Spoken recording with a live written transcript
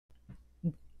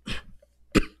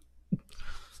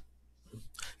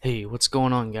Hey, what's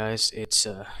going on, guys? It's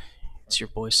your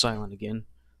boy Silent again,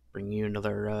 bringing you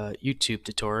another YouTube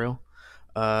tutorial.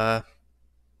 Uh,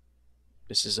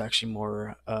 this is actually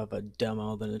more of a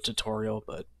demo than a tutorial,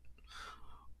 but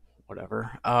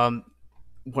whatever.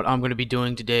 What I'm going to be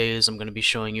doing today is I'm going to be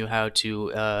showing you how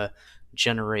to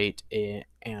generate an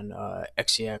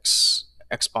XEX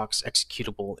Xbox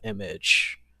executable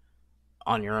image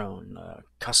on your own,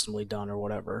 customly done or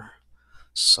whatever.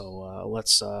 So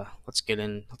let's get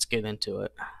into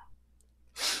it.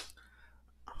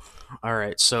 All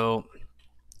right, so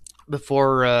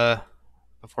before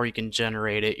before you can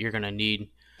generate it, you're gonna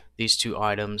need these two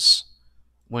items: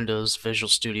 Windows Visual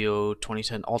Studio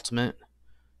 2010 Ultimate.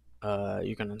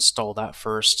 You're gonna install that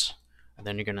first, and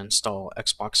then you're gonna install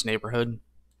Xbox Neighborhood,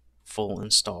 full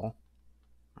install.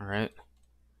 All right,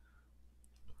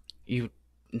 you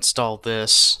install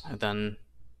this, and then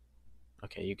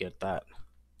okay, you get that.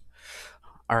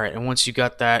 All right, and once you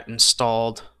got that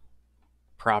installed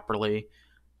properly,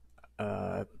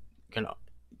 uh, gonna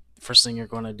first thing you're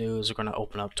going to do is you're going to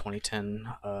open up 2010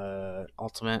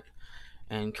 Ultimate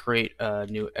and create a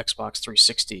new Xbox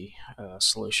 360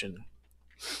 solution.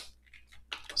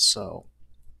 So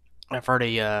I've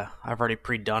already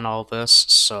pre-done all this,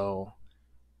 so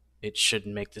it should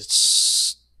make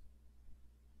this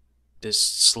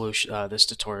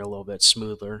tutorial a little bit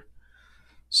smoother.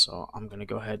 So I'm gonna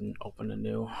go ahead and open a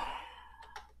new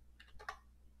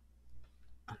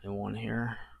one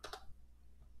here.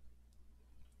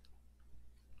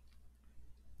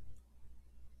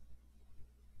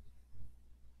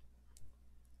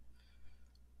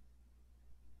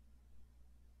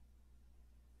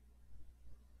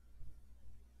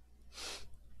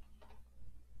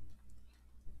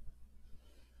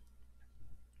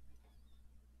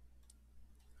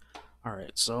 All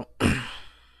right, so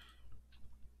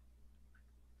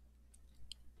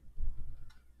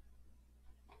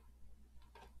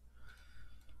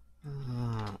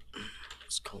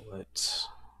let's call it.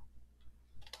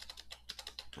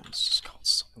 Let's just call it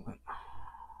Silent.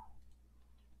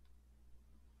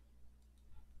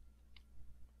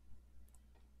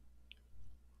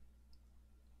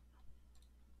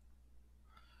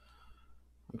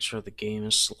 Make sure the game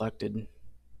is selected.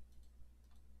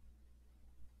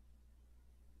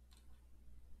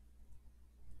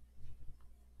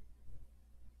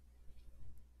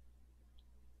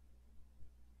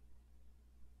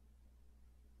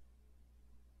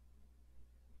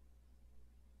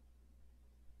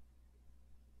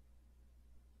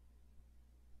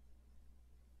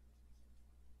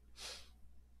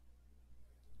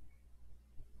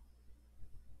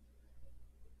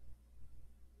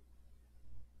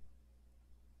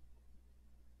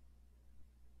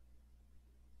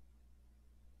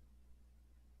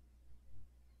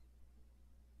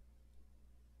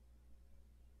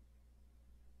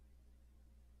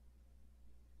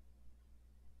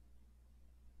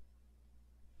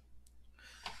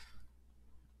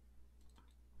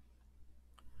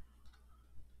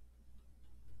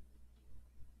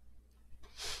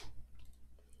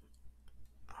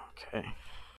 Okay.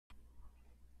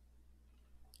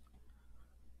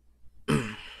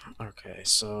 Okay,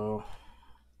 so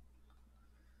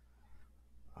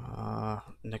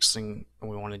next thing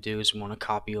we want to do is we want to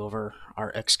copy over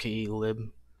our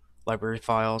XKE library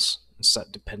files and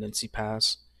set dependency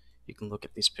paths. You can look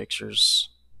at these pictures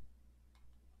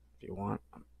if you want.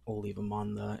 We'll leave them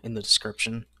on in the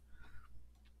description.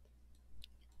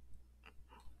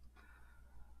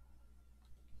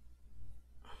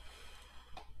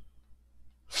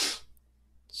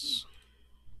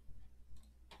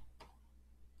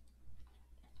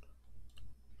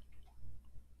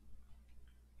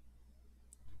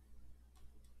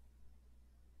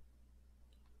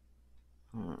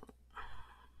 Uh,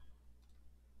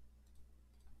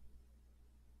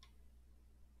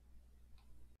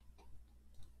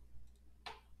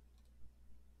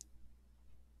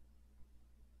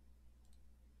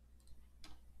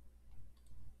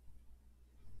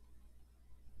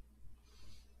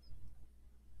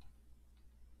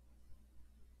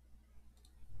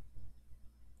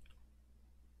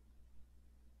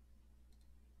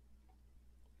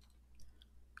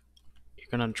 you're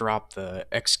gonna drop the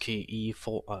XKE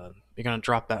you're gonna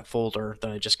drop that folder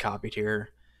that I just copied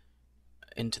here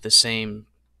into the same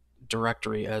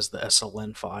directory as the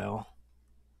SLN file.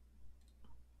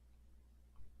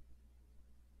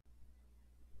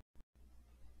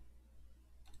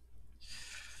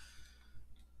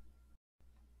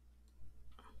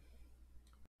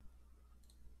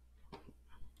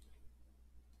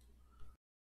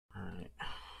 All right.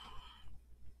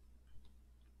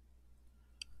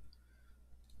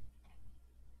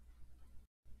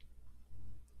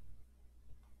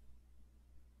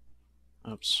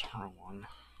 Oops, wrong one.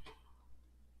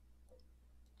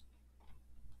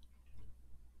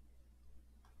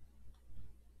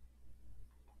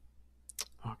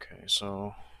 Okay,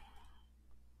 so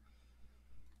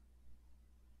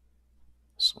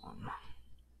this one.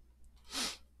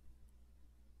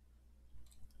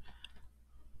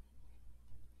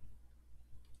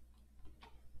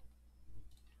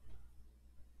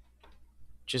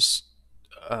 Just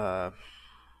uh,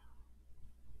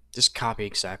 just copy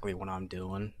exactly what I'm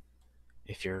doing.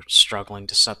 If you're struggling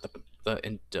to set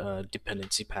the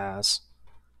dependency paths.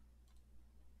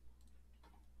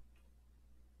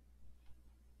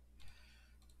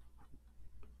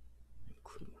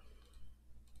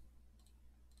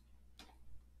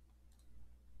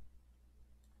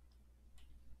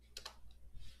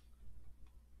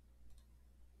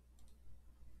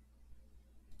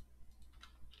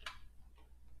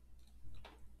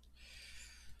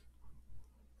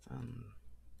 Um,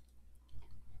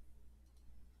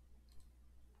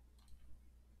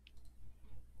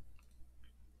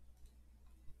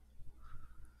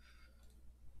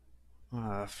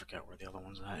 I forgot where the other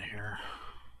one's at here.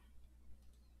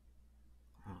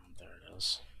 Oh, there it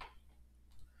is.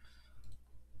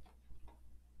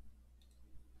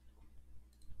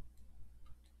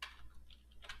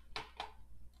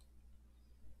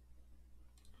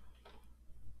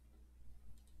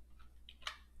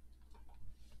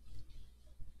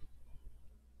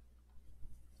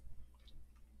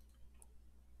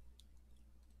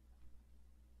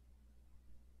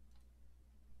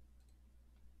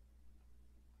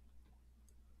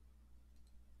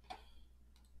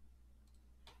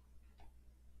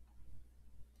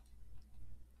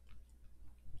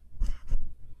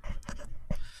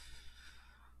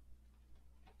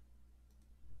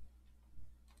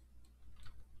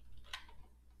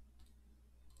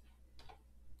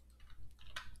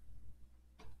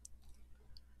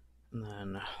 And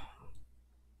then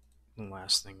the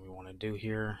last thing we want to do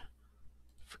here,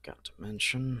 forgot to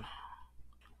mention,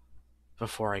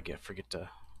 before I forget to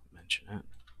mention it.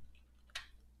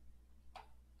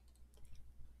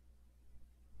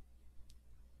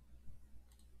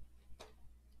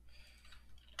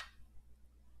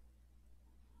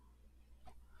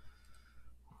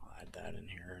 I'll add that in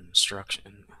here in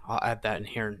instruction. I'll add that in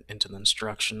here into the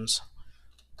instructions.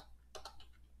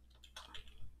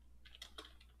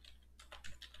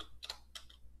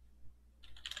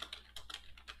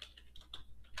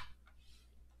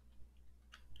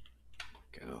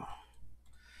 Go.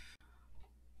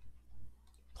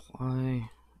 Apply.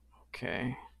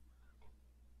 Okay.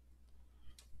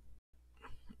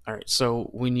 All right. So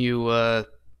when you add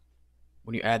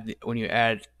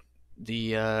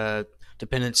the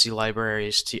dependency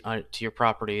libraries to your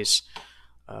properties,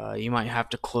 you might have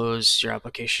to close your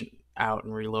application out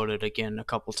and reload it again a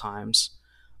couple times.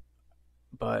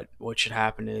 But what should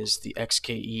happen is the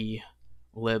XKE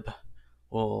lib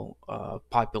will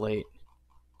populate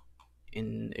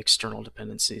in external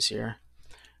dependencies here,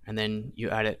 and then you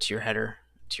add it to your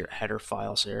header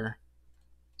files here,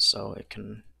 so it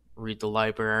can read the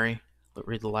libraries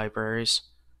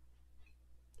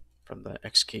from the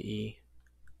XKE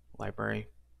library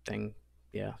thing.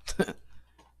 Yeah.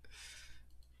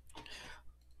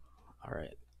 All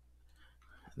right.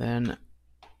 Then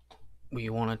we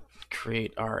want to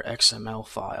create our XML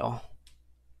file.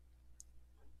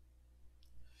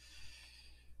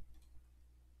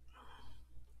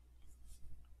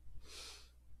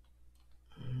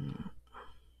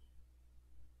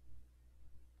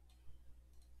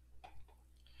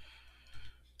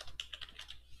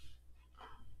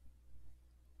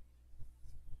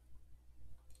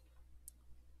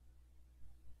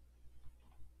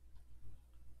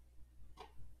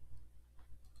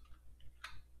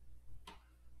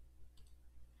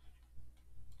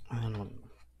 And then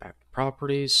back to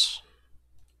properties.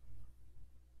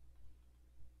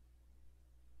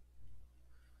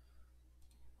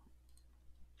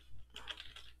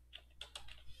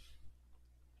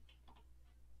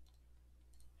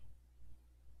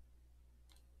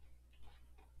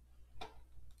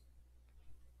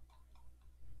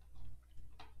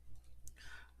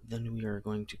 Then we are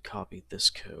going to copy this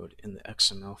code in the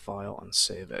XML file and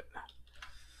save it.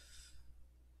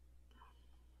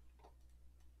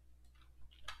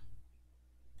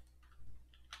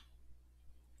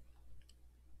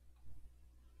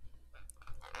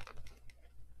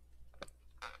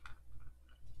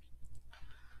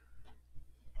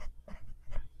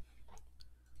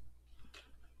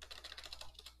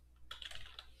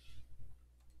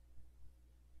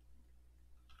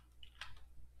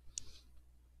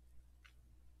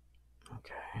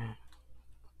 Okay.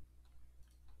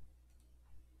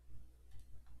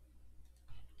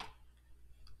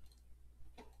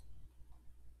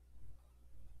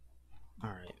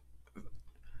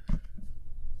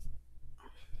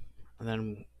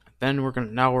 And then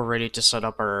we're ready to set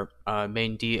up our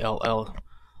main DLL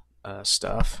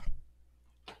stuff.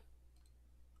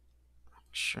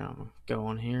 Sure, I'm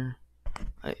going here.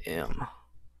 I am.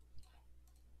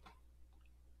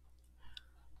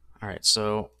 Alright,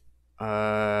 so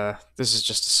this is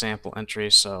just a sample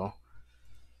entry, so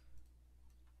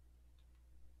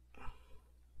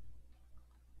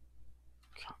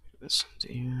copy this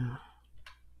into here.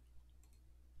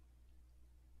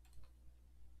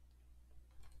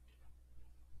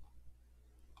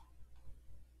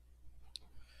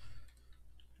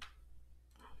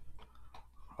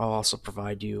 I'll also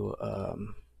provide you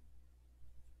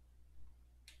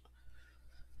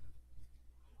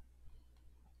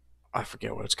I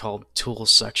forget what it's called,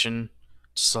 tools section,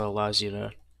 so it allows you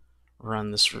to run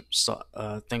this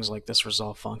things like this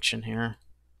resolve function here.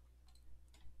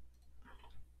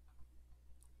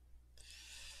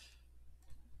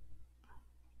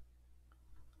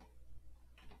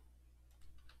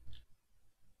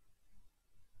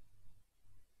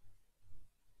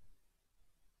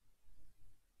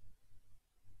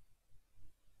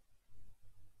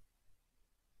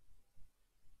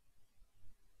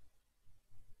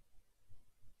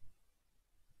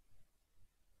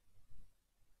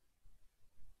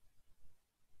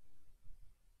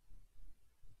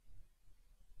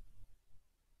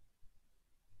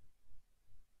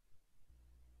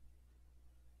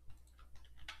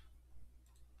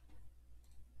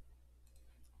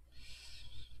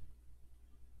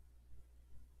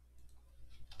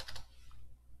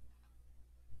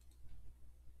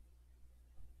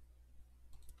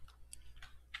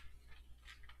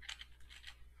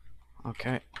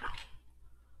 Okay.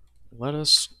 Let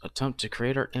us attempt to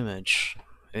create our image.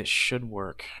 It should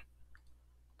work.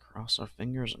 Cross our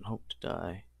fingers and hope to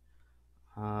die.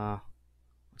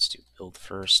 Let's do build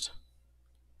first.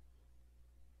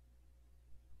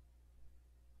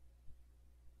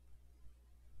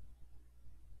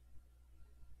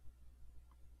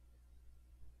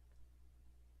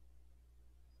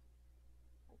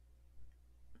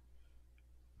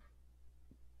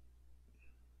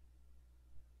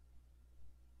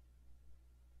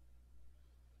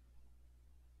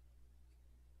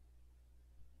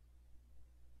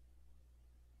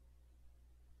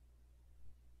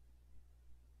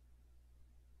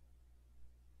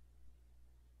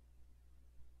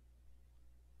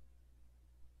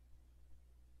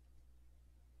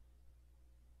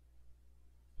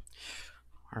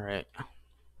 Alright.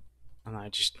 And I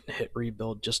just hit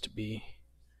rebuild just to be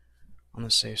on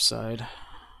the safe side.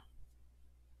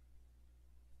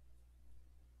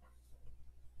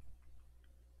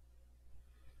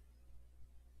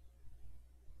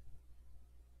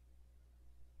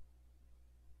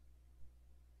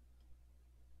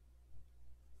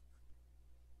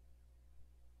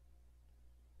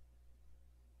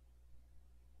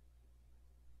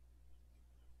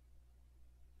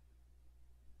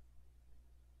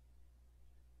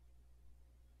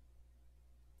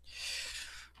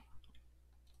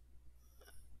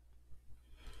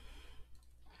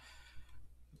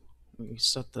 We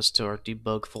set this to our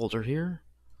debug folder here.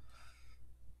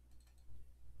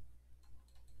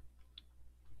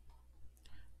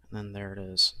 And then there it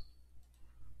is.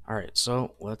 Alright,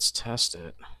 so let's test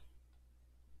it.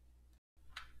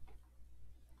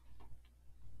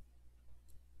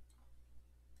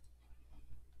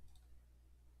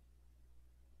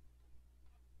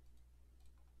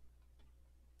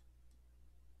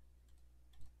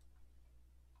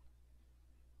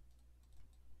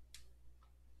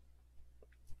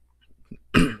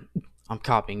 I'm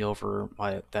copying over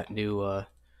that new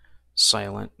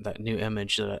that new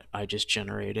image that I just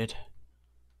generated.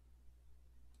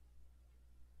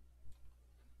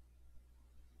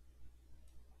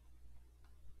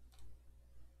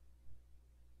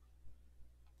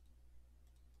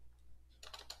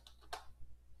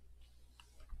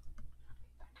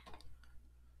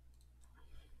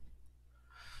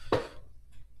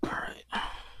 Alright.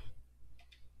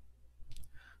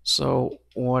 So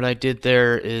what I did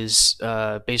there is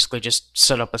basically just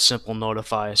set up a simple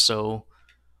notify. So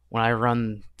when I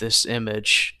run this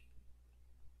image,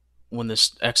 when the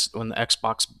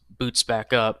Xbox boots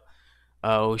back up,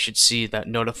 we should see that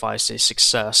notify say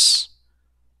success,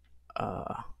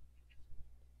 uh,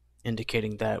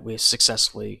 indicating that we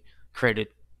successfully created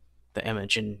the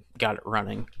image and got it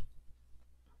running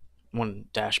when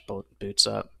dash boots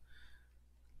up.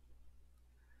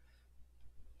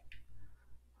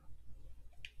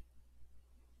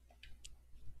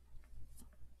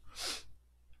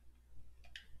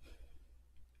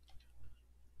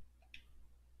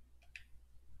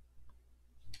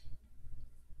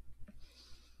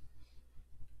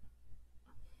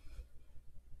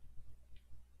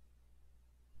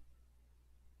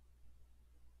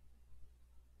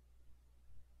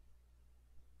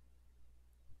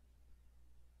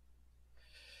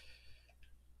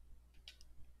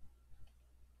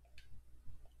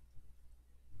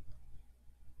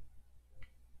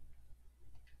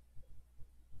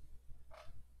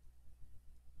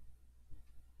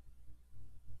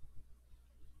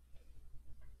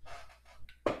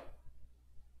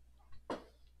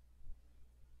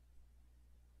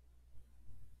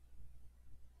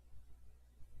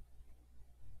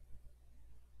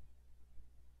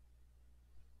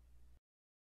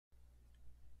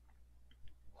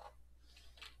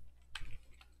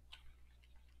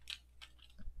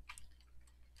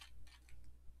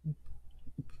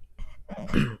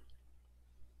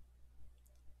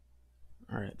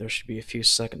 there should be a few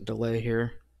second delay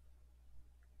here.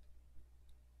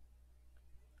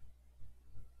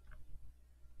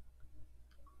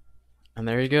 And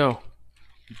there you go.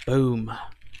 Boom.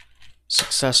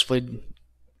 Successfully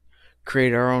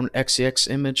created our own XEX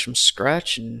image from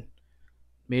scratch and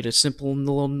made a simple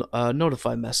little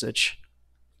notify message.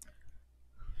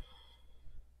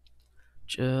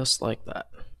 Just like that.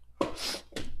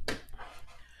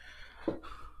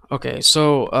 Okay,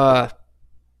 so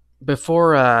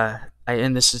before I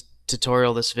end this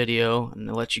tutorial, this video,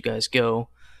 and let you guys go,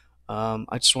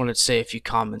 I just wanted to say a few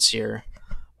comments here.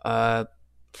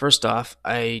 First off,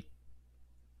 I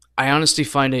honestly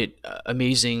find it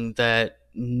amazing that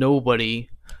nobody,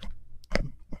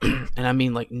 and I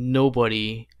mean like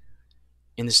nobody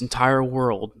in this entire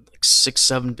world, like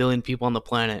 6-7 billion people on the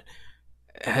planet,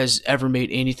 has ever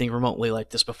made anything remotely like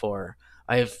this before.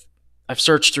 I've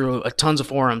searched through tons of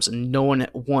forums and no one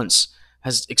once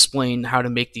has explained how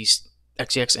to make these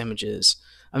XEX images.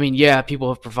 I mean, yeah, people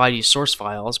have provided you source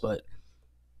files, but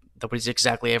nobody's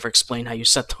exactly ever explained how you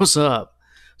set those up.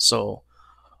 So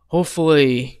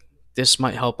hopefully this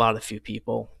might help out a few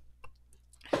people.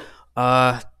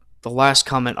 The last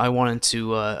comment I wanted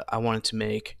to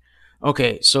make.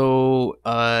 Okay, so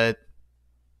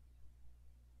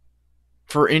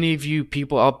for any of you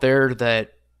people out there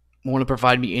that want to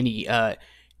provide me any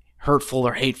hurtful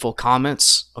or hateful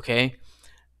comments, okay,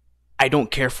 I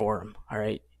don't care for them. All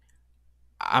right,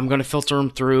 I'm gonna filter them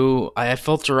through. I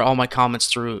filter all my comments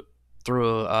through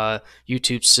a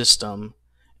YouTube system,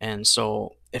 and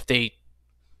so if you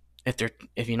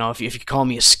call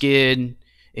me a skid,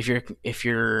 if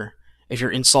you're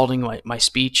insulting my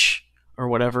speech or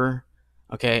whatever,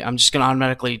 okay, I'm just gonna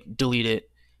automatically delete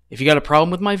it. If you got a problem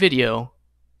with my video,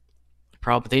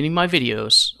 problem with any of my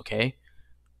videos, okay,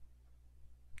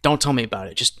 don't tell me about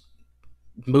it. Just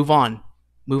move on.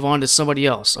 Move on to somebody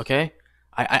else, okay?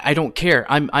 I don't care.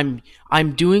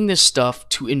 I'm doing this stuff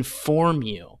to inform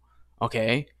you,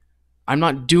 okay? I'm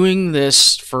not doing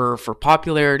this for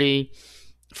popularity,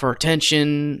 for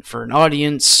attention, for an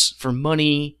audience, for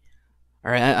money.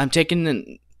 All right, I'm taking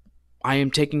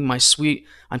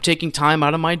time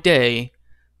out of my day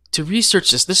to research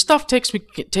this. This stuff takes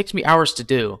me hours to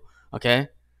do, okay?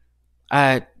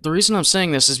 The reason I'm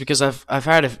saying this is because I've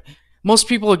had most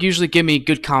people usually give me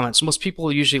good comments. Most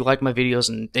people usually like my videos,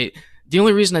 and the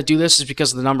only reason I do this is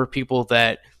because of the number of people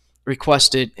that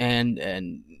request it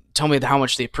and tell me how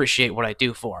much they appreciate what I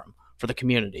do for them, for the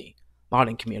community,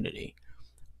 modding community.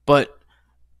 But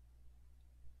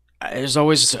there's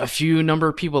always a few number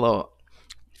of people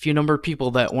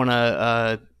that want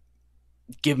to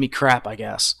give me crap, I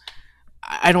guess.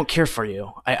 I don't care for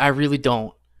you. I really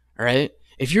don't. All right?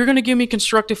 If you're going to give me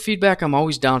constructive feedback, I'm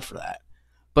always down for that.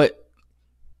 But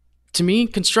to me,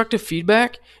 constructive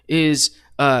feedback is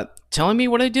telling me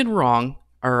what I did wrong,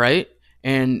 all right,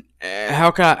 and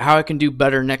how I can do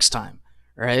better next time,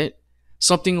 right?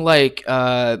 Something like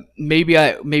maybe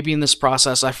in this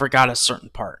process I forgot a certain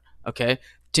part. Okay,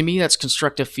 to me that's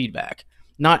constructive feedback,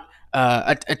 not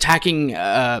attacking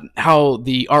how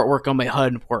the artwork on my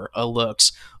HUD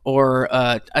looks, or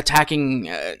attacking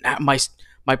my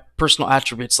personal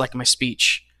attributes like my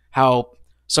speech, how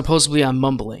supposedly I'm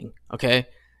mumbling. Okay,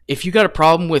 if you got a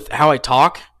problem with how I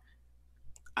talk,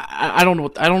 I don't know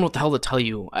what the hell to tell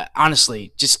you.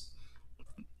 Honestly, just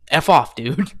F off,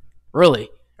 dude. Really.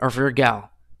 Or if you're a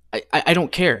gal. I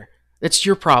don't care. That's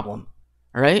your problem.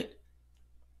 Alright?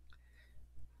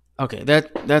 Okay,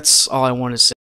 that's all I want to say.